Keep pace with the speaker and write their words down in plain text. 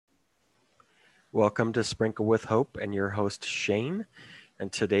Welcome to Sprinkle with Hope and your host Shane. And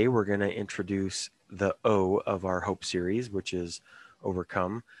today we're going to introduce the O of our Hope series, which is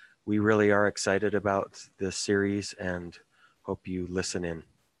overcome. We really are excited about this series and hope you listen in.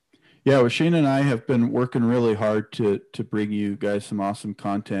 Yeah, well, Shane and I have been working really hard to bring you guys some awesome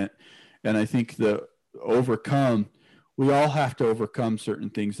content. And I think the overcome, we all have to overcome certain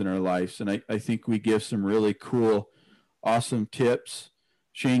things in our lives. And I think we give some really cool, awesome tips.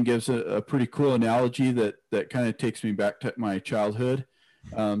 Shane gives a pretty cool analogy that kind of takes me back to my childhood.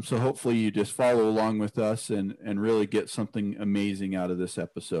 So hopefully you just follow along with us and really get something amazing out of this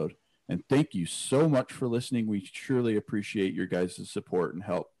episode. And thank you so much for listening. We surely appreciate your guys' support and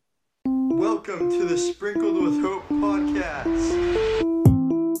help. Welcome to the Sprinkled with Hope podcast.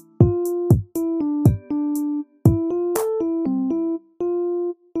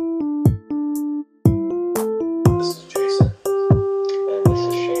 This is Jason. And this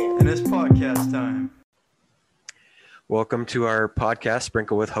is Shane. And it's podcast time. Welcome to our podcast,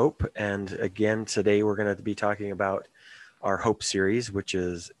 Sprinkle with Hope. And again, today we're going to be talking about our Hope series, which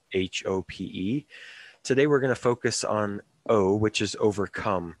is HOPE. Today we're going to focus on O, which is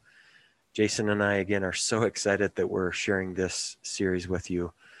overcome. Jason and I, again, are so excited that we're sharing this series with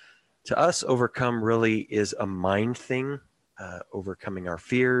you. To us, overcome really is a mind thing, overcoming our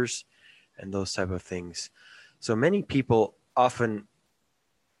fears and those type of things. So many people often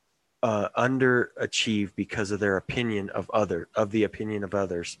underachieve because of their opinion of the opinion of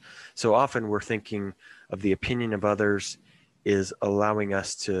others. So often we're thinking of the opinion of others is allowing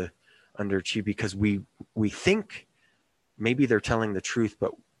us to underachieve because we think maybe they're telling the truth,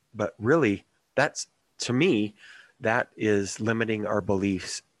 but really, that's, to me, that is limiting our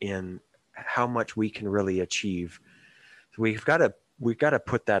beliefs in how much we can really achieve. So we've got to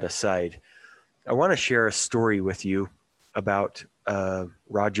put that aside. I want to share a story with you about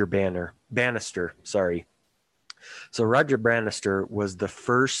Roger Bannister. Sorry. So Roger Bannister was the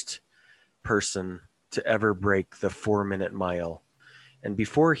first person to ever break the 4-minute mile. And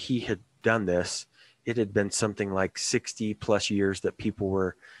before he had done this, it had been something like 60 plus years that people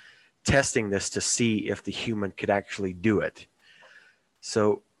were testing this to see if the human could actually do it.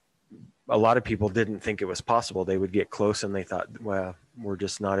 So a lot of people didn't think it was possible. They would get close and they thought, well, we're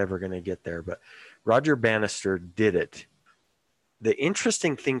just not ever going to get there. But Roger Bannister did it. The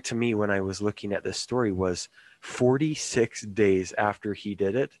interesting thing to me when I was looking at this story was 46 days after he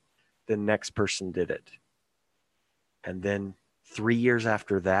did it, the next person did it. And then 3 years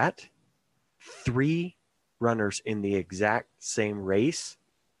after that, 3 runners in the exact same race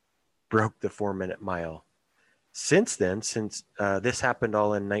broke the 4-minute mile. Since then, since this happened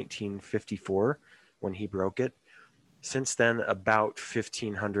all in 1954 when he broke it, since then about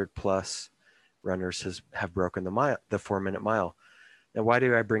 1,500 plus runners have broken the 4-minute mile. Now, why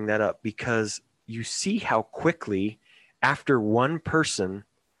do I bring that up? Because you see how quickly after one person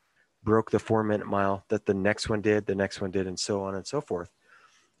broke the 4-minute mile that the next one did, and so on and so forth.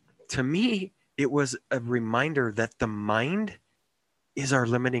 To me, it was a reminder that the mind is our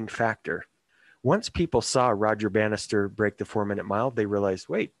limiting factor. Once people saw Roger Bannister break the 4-minute mile, they realized,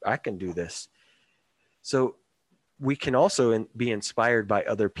 wait, I can do this. So we can also be inspired by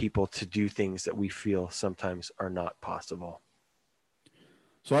other people to do things that we feel sometimes are not possible.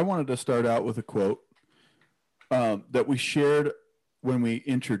 So I wanted to start out with a quote that we shared when we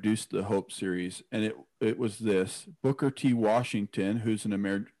introduced the Hope series. And it was this: Booker T. Washington, who's an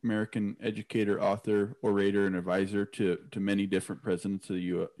American educator, author, orator, and advisor to many different presidents of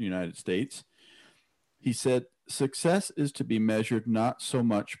the United States. He said, success is to be measured not so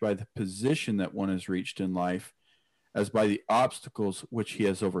much by the position that one has reached in life as by the obstacles which he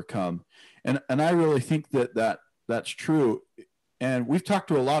has overcome. And I really think that's true. And we've talked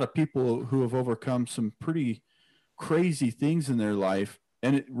to a lot of people who have overcome some pretty crazy things in their life.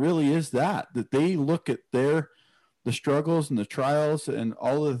 And it really is that they look at the struggles and the trials and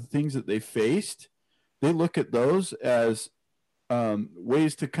all of the things that they faced. They look at those as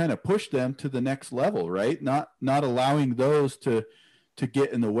ways to kind of push them to the next level, right? Not allowing those to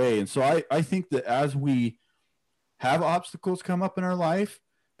get in the way. And so I think that as we have obstacles come up in our life,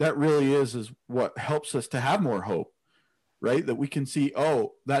 that really is what helps us to have more hope, right? That we can see,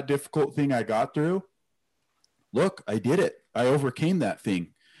 oh, that difficult thing I got through, look, I did it. I overcame that thing.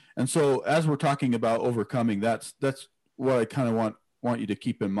 And so as we're talking about overcoming, that's what I kind of want you to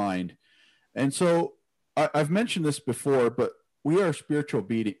keep in mind. And so I've mentioned this before, but we are spiritual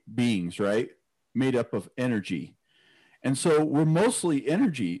beings, right? Made up of energy. And so we're mostly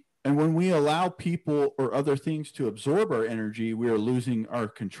energy. And when we allow people or other things to absorb our energy, we are losing our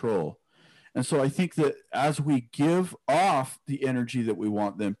control. And so I think that as we give off the energy that we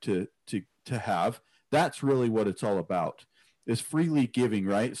want them to to have. That's really what it's all about, is freely giving,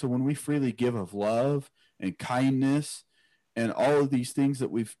 right? So when we freely give of love and kindness and all of these things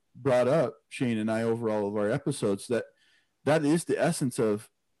that we've brought up, Shane and I, over all of our episodes, that is the essence of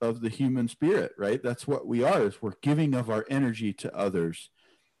the human spirit, right? That's what we are, is we're giving of our energy to others.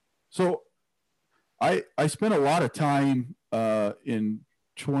 So I spent a lot of time in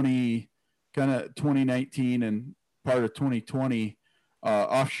 2019 and part of 2020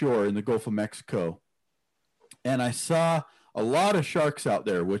 offshore in the Gulf of Mexico. And I saw a lot of sharks out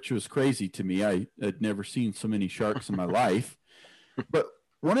there, which was crazy to me. I had never seen so many sharks in my life. But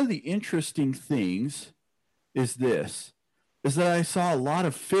one of the interesting things is that I saw a lot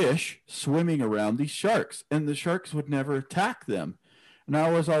of fish swimming around these sharks, and the sharks would never attack them. And I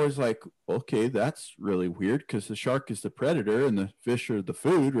was always like, okay, that's really weird, because the shark is the predator and the fish are the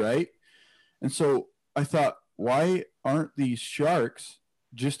food, right? And so I thought, why aren't these sharks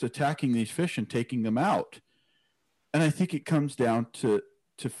just attacking these fish and taking them out? And I think it comes down to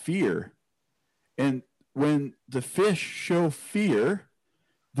fear. And when the fish show fear,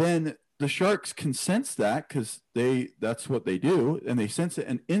 then the sharks can sense that, because that's what they do, and they sense it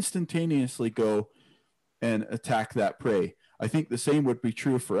and instantaneously go and attack that prey. I think the same would be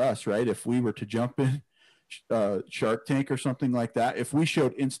true for us, right? If we were to jump in Shark Tank or something like that, if we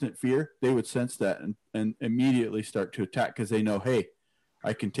showed instant fear, they would sense that and immediately start to attack, because they know, hey,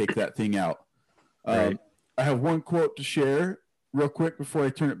 I can take that thing out. Right. I have one quote to share real quick before I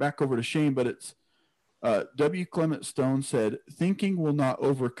turn it back over to Shane, but it's W. Clement Stone said, "Thinking will not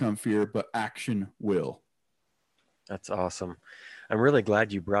overcome fear, but action will." That's awesome. I'm really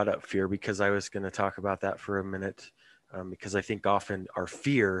glad you brought up fear, because I was going to talk about that for a minute, because I think often our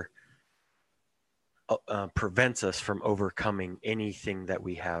fear prevents us from overcoming anything that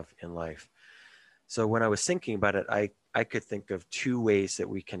we have in life. So when I was thinking about it, I could think of two ways that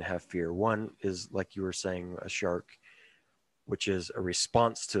we can have fear. One is, like you were saying, a shark, which is a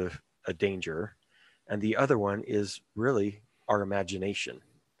response to a danger. And the other one is really our imagination.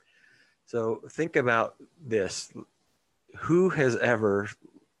 So think about this. Who has ever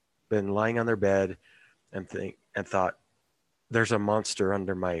been lying on their bed and thought, there's a monster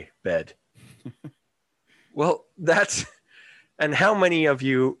under my bed? Well, and how many of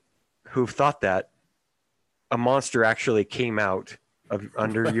you who've thought that a monster actually came out of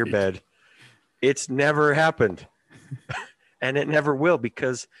under your bed? It's never happened. And it never will,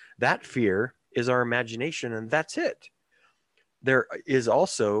 because that fear is our imagination, and that's it. There is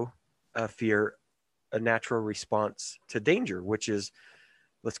also a fear, a natural response to danger, which is,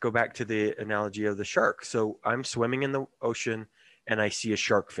 let's go back to the analogy of the shark. So I'm swimming in the ocean and I see a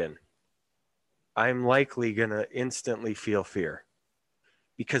shark fin. I'm likely going to instantly feel fear,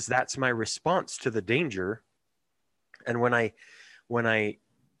 because that's my response to the danger. And when I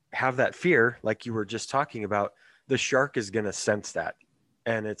have that fear, like you were just talking about, the shark is going to sense that,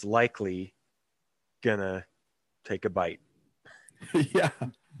 and it's likely going to take a bite. Yeah.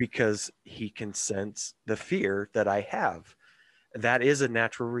 Because he can sense the fear that I have. That is a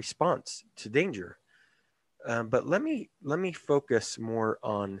natural response to danger. But let me focus more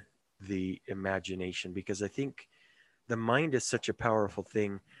on the imagination, because I think the mind is such a powerful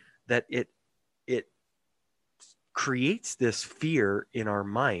thing that it creates this fear in our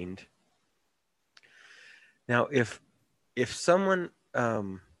mind. Now, if someone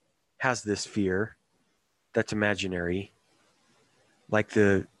has this fear that's imaginary, like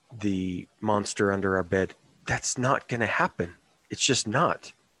the monster under our bed, that's not going to happen. It's just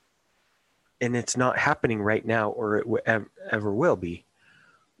not. And it's not happening right now, or it ever will be.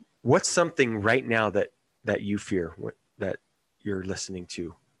 What's something right now that you fear, that you're listening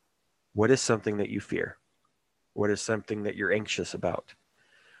to? What is something that you fear? What is something that you're anxious about?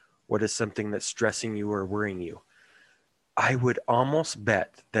 What is something that's stressing you or worrying you? I would almost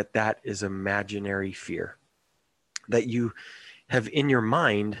bet that is imaginary fear, that you have in your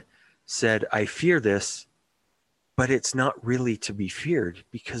mind said, I fear this, but it's not really to be feared,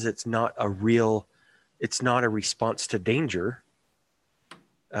 because it's not a response to danger.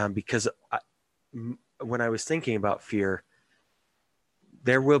 Because when I was thinking about fear,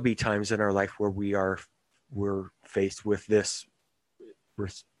 there will be times in our life where we're faced with this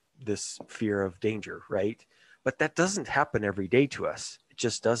fear of danger, right? But that doesn't happen every day to us. It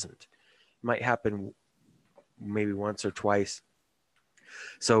just doesn't. It might happen maybe once or twice.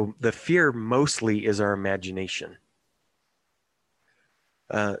 So the fear mostly is our imagination.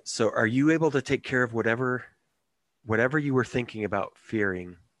 So are you able to take care of whatever you were thinking about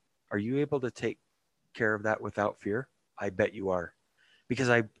fearing? Are you able to take care of that without fear? I bet you are, because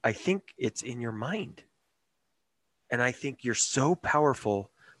I think it's in your mind. And I think you're so powerful,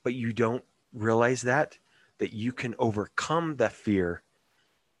 but you don't realize that you can overcome that fear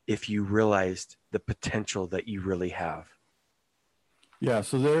if you realized the potential that you really have. Yeah.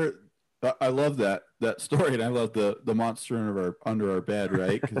 So I love that story, and I love the monster under our bed,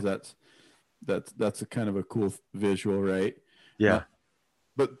 right? Because that's a kind of a cool visual, right? Yeah.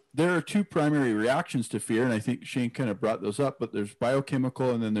 But there are two primary reactions to fear, and I think Shane kind of brought those up, but there's biochemical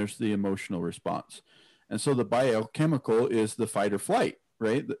and then there's the emotional response. And so the biochemical is the fight or flight,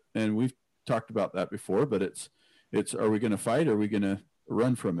 right? And we've talked about that before, but it's are we going to fight or are we going to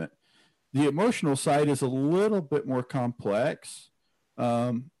run from it? The emotional side is a little bit more complex.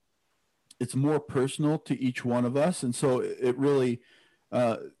 It's more personal to each one of us. And so it really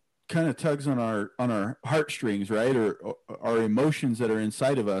kind of tugs on our heartstrings, right? Or our emotions that are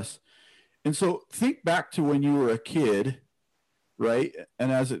inside of us. And so think back to when you were a kid, right?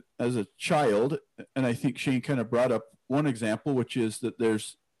 And as a child, and I think Shane kind of brought up one example, which is that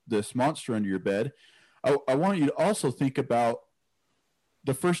there's this monster under your bed. I want you to also think about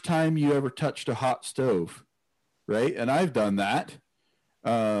the first time you ever touched a hot stove, right? And I've done that,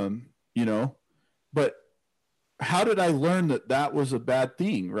 but how did I learn that was a bad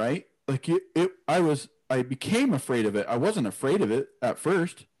thing, right? Like I became afraid of it. I wasn't afraid of it at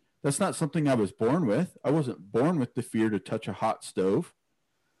first. That's not something I was born with. I wasn't born with the fear to touch a hot stove.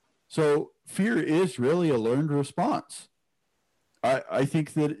 So fear is really a learned response. I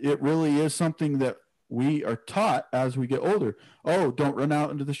think that it really is something that we are taught as we get older. Oh, don't run out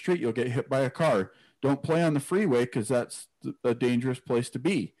into the street. You'll get hit by a car. Don't play on the freeway because that's a dangerous place to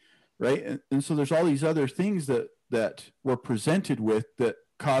be, right? And so there's all these other things that we're presented with that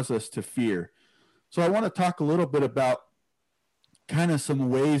cause us to fear. So I want to talk a little bit about kind of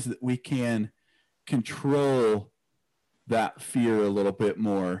some ways that we can control that fear a little bit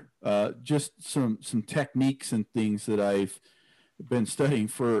more. Just some techniques and things that I've been studying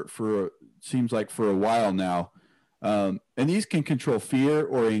for seems like for a while now. And these can control fear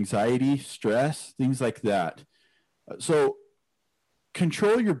or anxiety, stress, things like that. So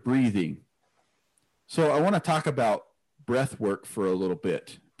control your breathing. So I want to talk about breath work for a little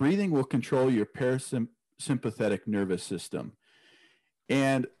bit. Breathing will control your parasympathetic nervous system.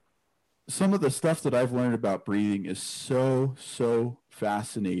 And some of the stuff that I've learned about breathing is so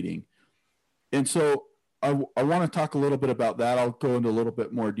fascinating. And so I want to talk a little bit about that. I'll go into a little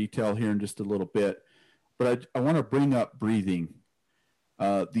bit more detail here in just a little bit. But I want to bring up breathing.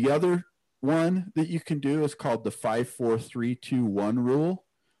 The other one that you can do is called the 5-4-3-2-1 rule.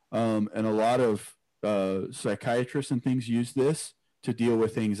 And a lot of psychiatrists and things use this to deal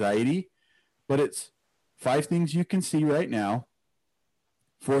with anxiety. But it's 5 things you can see right now,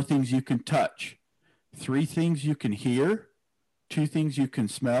 4 things you can touch, 3 things you can hear, 2 things you can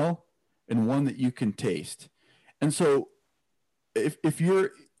smell, and 1 that you can taste. And so if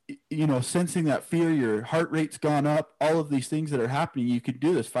you're sensing that fear, your heart rate's gone up, all of these things that are happening, you can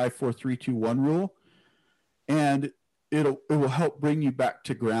do this 5-4-3-2-1 rule, and it will help bring you back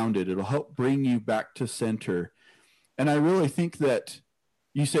to grounded. It'll help bring you back to center. And I really think that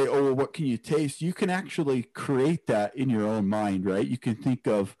you say, oh, well, what can you taste? You can actually create that in your own mind, right? You can think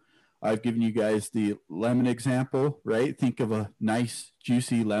of, I've given you guys the lemon example, right? Think of a nice,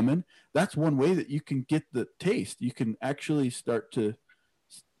 juicy lemon. That's one way that you can get the taste. You can actually start to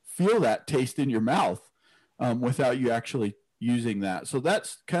feel that taste in your mouth without you actually using that. So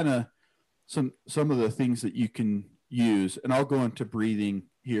that's kind of some of the things that you can use. And I'll go into breathing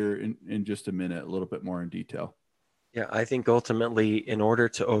here in just a minute, a little bit more in detail. Yeah, I think ultimately, in order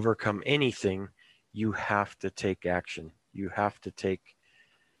to overcome anything, you have to take action. You have to take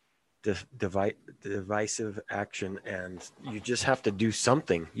divisive action, and you just have to do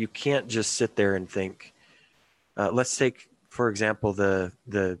something. You can't just sit there and think. Let's take, for example, the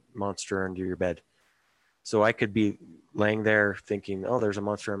monster under your bed. So I could be laying there thinking, oh, there's a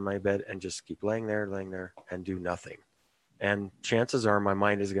monster in my bed, and just keep laying there, and do nothing. And chances are my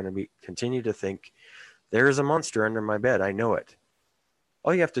mind is going to continue to think, there is a monster under my bed. I know it.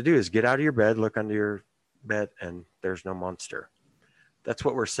 All you have to do is get out of your bed, look under your bed, and there's no monster. That's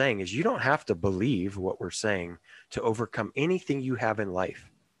what we're saying, is you don't have to believe what we're saying to overcome anything you have in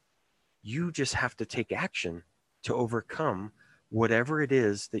life. You just have to take action to overcome whatever it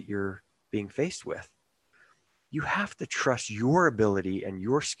is that you're being faced with. You have to trust your ability and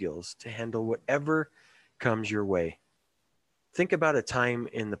your skills to handle whatever comes your way. Think about a time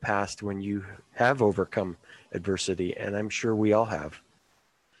in the past when you have overcome adversity, and I'm sure we all have.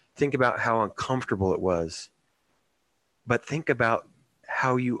 Think about how uncomfortable it was, but think about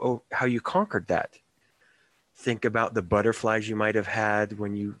how you conquered that. Think about the butterflies you might have had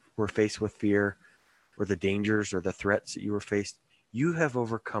when you were faced with fear, or the dangers or the threats that you were faced. you have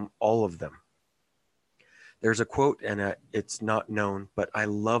overcome all of them. There's a quote, and it's not known, but I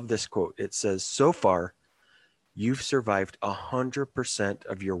love this quote. It says, so far, you've survived 100%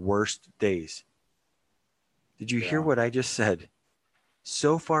 of your worst days. Did you hear what I just said?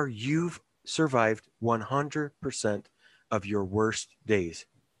 So far, you've survived 100% of your worst days.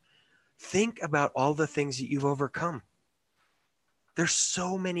 Think about all the things that you've overcome. There's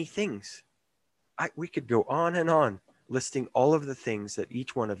so many things. We could go on and on listing all of the things that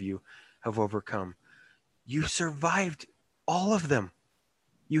each one of you have overcome. You survived all of them.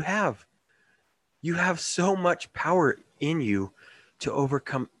 You have. You have so much power in you to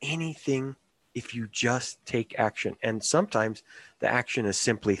overcome anything if you just take action. And sometimes the action is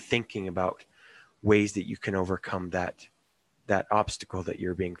simply thinking about ways that you can overcome that obstacle that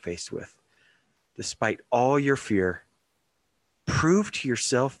you're being faced with. Despite all your fear, prove to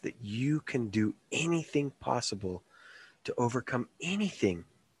yourself that you can do anything possible to overcome anything.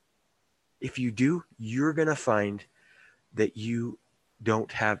 If you do, you're going to find that you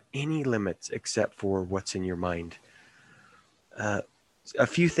don't have any limits except for what's in your mind. A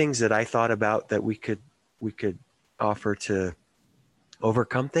few things that I thought about that we could offer to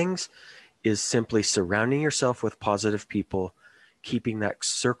overcome things is simply surrounding yourself with positive people, keeping that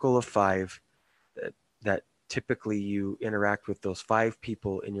circle of 5 that typically you interact with, those 5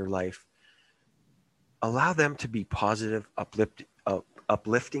 people in your life. Allow them to be positive,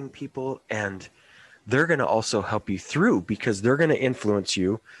 uplifting people, and they're going to also help you through, because they're going to influence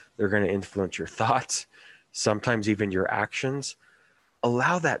you. They're going to influence your thoughts, sometimes even your actions.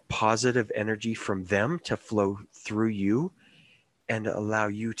 Allow that positive energy from them to flow through you and allow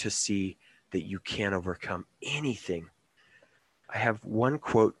you to see that you can overcome anything. I have one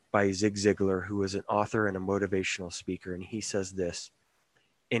quote by Zig Ziglar, who is an author and a motivational speaker, and he says this: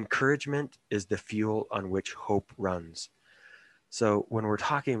 encouragement is the fuel on which hope runs. So when we're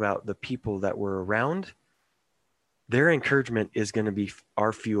talking about the people that we're around, their encouragement is going to be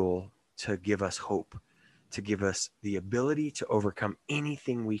our fuel to give us hope, to give us the ability to overcome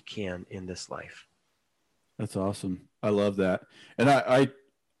anything we can in this life. That's awesome. I love that. And I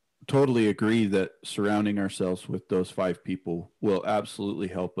totally agree that surrounding ourselves with those 5 people will absolutely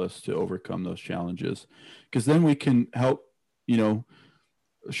help us to overcome those challenges, because then we can help,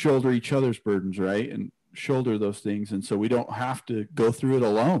 shoulder each other's burdens, right? And shoulder those things. And so we don't have to go through it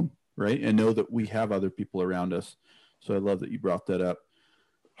alone, right? And know that we have other people around us. So I love that you brought that up.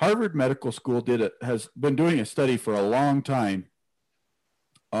 Harvard Medical School has been doing a study for a long time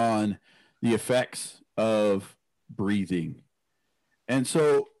on the effects of breathing. And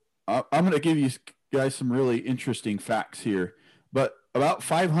so I'm going to give you guys some really interesting facts here. But about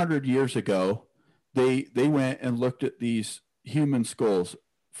 500 years ago, they went and looked at these human skulls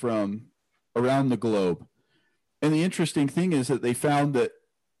from around the globe. And the interesting thing is that they found that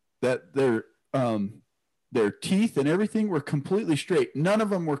their teeth and everything were completely straight. None of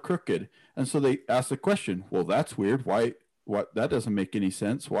them were crooked. And so they asked the question, well, that's weird. Why? What? That doesn't make any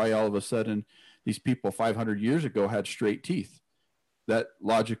sense. Why all of a sudden these people 500 years ago had straight teeth? That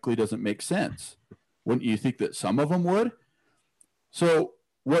logically doesn't make sense. Wouldn't you think that some of them would? So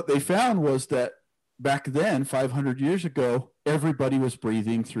what they found was that back then, 500 years ago, everybody was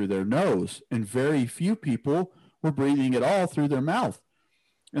breathing through their nose, and very few people were breathing at all through their mouth,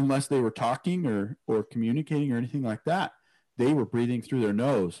 unless they were talking or communicating or anything like that. They were breathing through their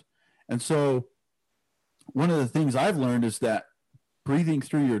nose. And so one of the things I've learned is that breathing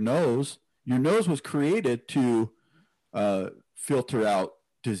through your nose was created to filter out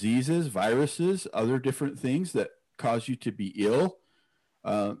diseases, viruses, other different things that cause you to be ill.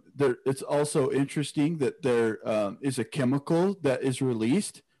 It's also interesting that there is a chemical that is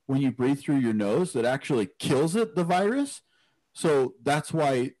released when you breathe through your nose that actually kills the virus. So that's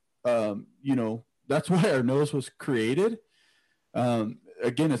why, that's why our nose was created.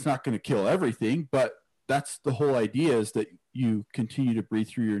 Again, it's not going to kill everything, but that's the whole idea, is that you continue to breathe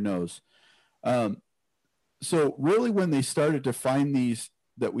through your nose. So really, when they started to find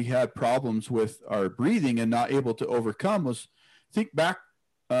that we had problems with our breathing and not able to overcome, was think back,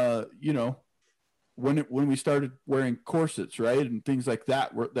 when we started wearing corsets, right? And things like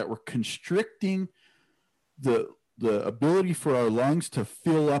that were constricting the ability for our lungs to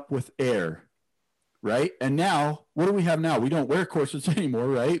fill up with air, right? And now, what do we have now? We don't wear corsets anymore,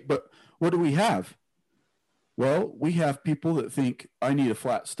 right? But what do we have? Well, we have people that think, I need a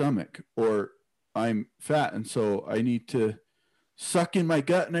flat stomach, or I'm fat, and so I need to suck in my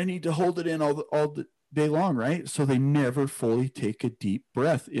gut and I need to hold it in all the day long, right? So they never fully take a deep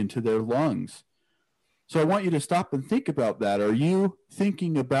breath into their lungs. So I want you to stop and think about that. Are you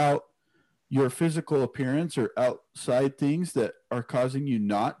thinking about your physical appearance or outside things that are causing you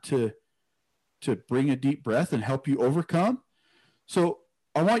not to bring a deep breath and help you overcome. So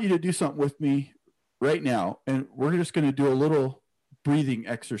I want you to do something with me right now. And we're just going to do a little breathing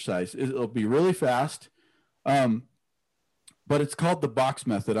exercise. It'll be really fast. But it's called the box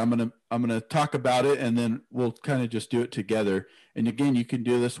method. I'm going to talk about it, and then we'll kind of just do it together. And again, you can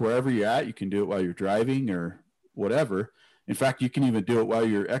do this wherever you're at. You can do it while you're driving or whatever. In fact, you can even do it while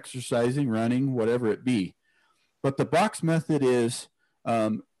you're exercising, running, whatever it be. But the box method is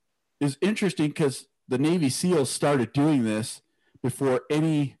interesting because the Navy SEALs started doing this before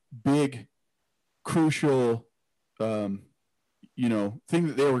any big, crucial, thing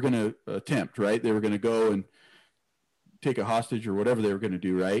that they were going to attempt, right? They were going to go and take a hostage or whatever they were going to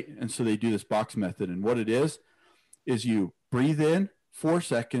do, right? And so they do this box method. And what it is you breathe in 4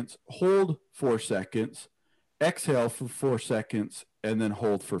 seconds, hold 4 seconds, exhale for 4 seconds, and then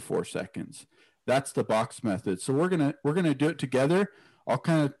hold for 4 seconds. That's the box method. So we're gonna do it together. I'll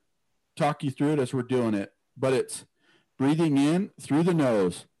kind of talk you through it as we're doing it. But it's breathing in through the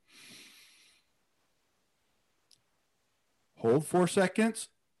nose. Hold 4 seconds.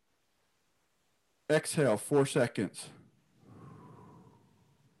 Exhale 4 seconds.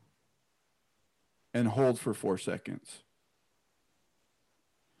 And hold for 4 seconds.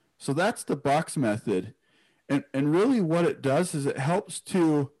 So that's the box method. And really what it does is it helps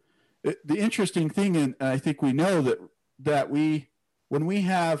to, the interesting thing, and I think we know that when we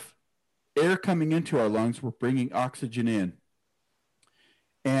have air coming into our lungs, we're bringing oxygen in.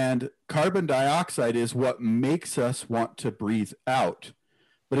 And carbon dioxide is what makes us want to breathe out.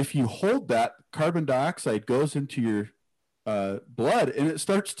 But if you hold that, carbon dioxide goes into your blood, and it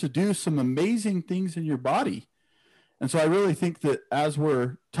starts to do some amazing things in your body. And so I really think that as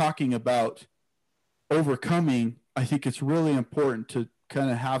we're talking about overcoming, I think it's really important to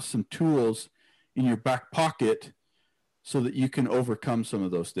kind of have some tools in your back pocket so that you can overcome some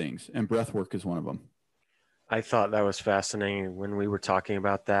of those things. And breath work is one of them. I thought that was fascinating when we were talking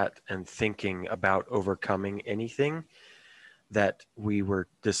about that and thinking about overcoming anything, that we were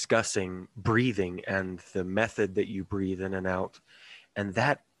discussing breathing and the method that you breathe in and out. And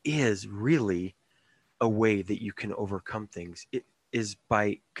that is really a way that you can overcome things. It is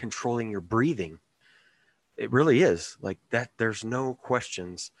by controlling your breathing. It really is like that. There's no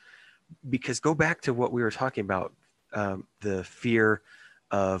questions, because go back to what we were talking about, the fear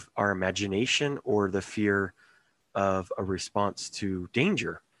of our imagination or the fear of a response to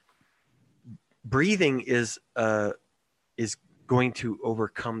danger. Breathing is going to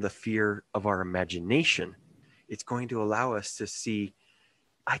overcome the fear of our imagination. It's going to allow us to see,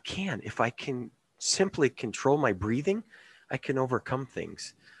 if I can simply control my breathing, I can overcome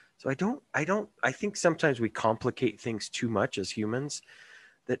things. So I think sometimes we complicate things too much as humans,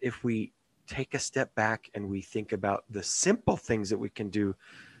 that if we take a step back and we think about the simple things that we can do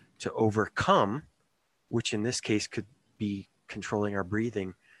to overcome, which in this case could be controlling our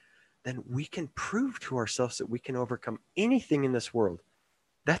breathing, then we can prove to ourselves that we can overcome anything in this world.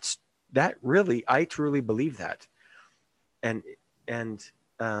 That really, I truly believe that. And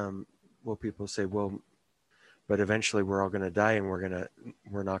well, people say, well, but eventually we're all going to die and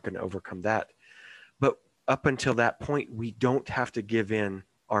we're not going to overcome that. But up until that point, we don't have to give in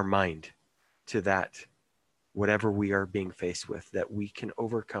our mind to that, whatever we are being faced with, that we can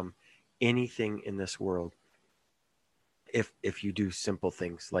overcome anything in this world if you do simple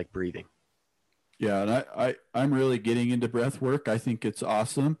things like breathing. Yeah, and I'm really getting into breath work. I think it's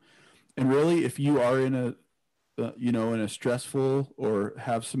awesome. And really, if you are in a in a stressful or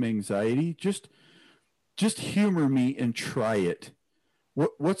have some anxiety, just humor me and try it.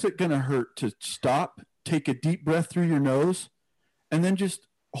 What's it going to hurt to stop, take a deep breath through your nose, and then just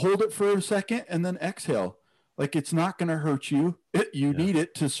hold it for a second and then exhale? Like, it's not going to hurt you. You need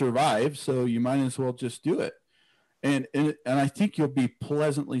it to survive, so you might as well just do it. And I think you'll be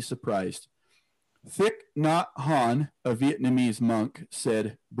pleasantly surprised. Thich Nhat Hanh, a Vietnamese monk,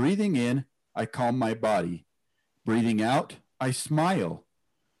 said, "Breathing in, I calm my body. Breathing out, I smile.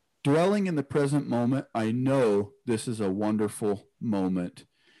 Dwelling in the present moment, I know this is a wonderful moment."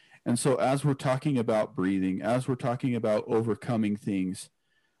 And so as we're talking about breathing, as we're talking about overcoming things,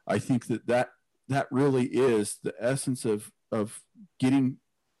 I think that really is the essence of getting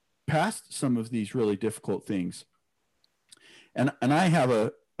past some of these really difficult things. And I have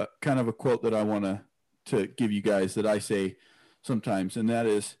a kind of a quote that I want to give you guys that I say sometimes, and that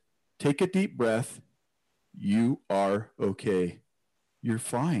is, take a deep breath. You are okay. You're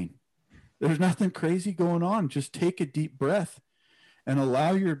fine. There's nothing crazy going on. Just take a deep breath and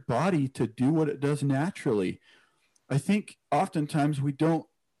allow your body to do what it does naturally. I think oftentimes we don't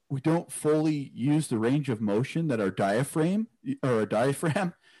fully use the range of motion that our diaphragm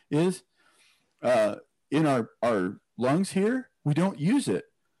is in our lungs here. We don't use it.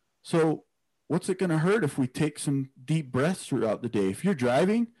 So what's it going to hurt if we take some deep breaths throughout the day? If you're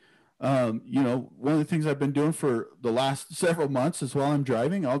driving, one of the things I've been doing for the last several months is while I'm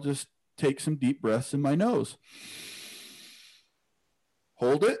driving, I'll just take some deep breaths in my nose.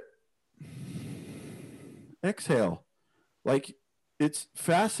 Hold it. Exhale. Like, it's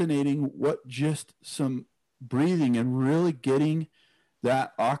fascinating what just some breathing and really getting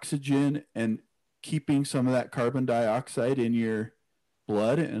that oxygen and keeping some of that carbon dioxide in your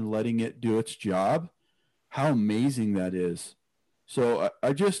blood and letting it do its job, how amazing that is. So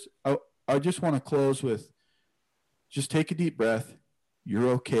I just want to close with, just take a deep breath. You're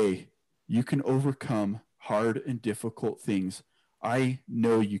okay. You can overcome hard and difficult things. I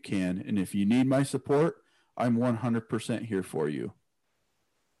know you can. And if you need my support, I'm 100% here for you.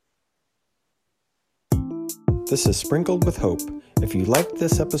 This is Sprinkled with Hope. If you liked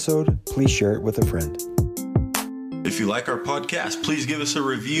this episode, please share it with a friend. If you like our podcast, please give us a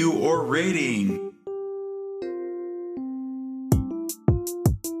review or rating.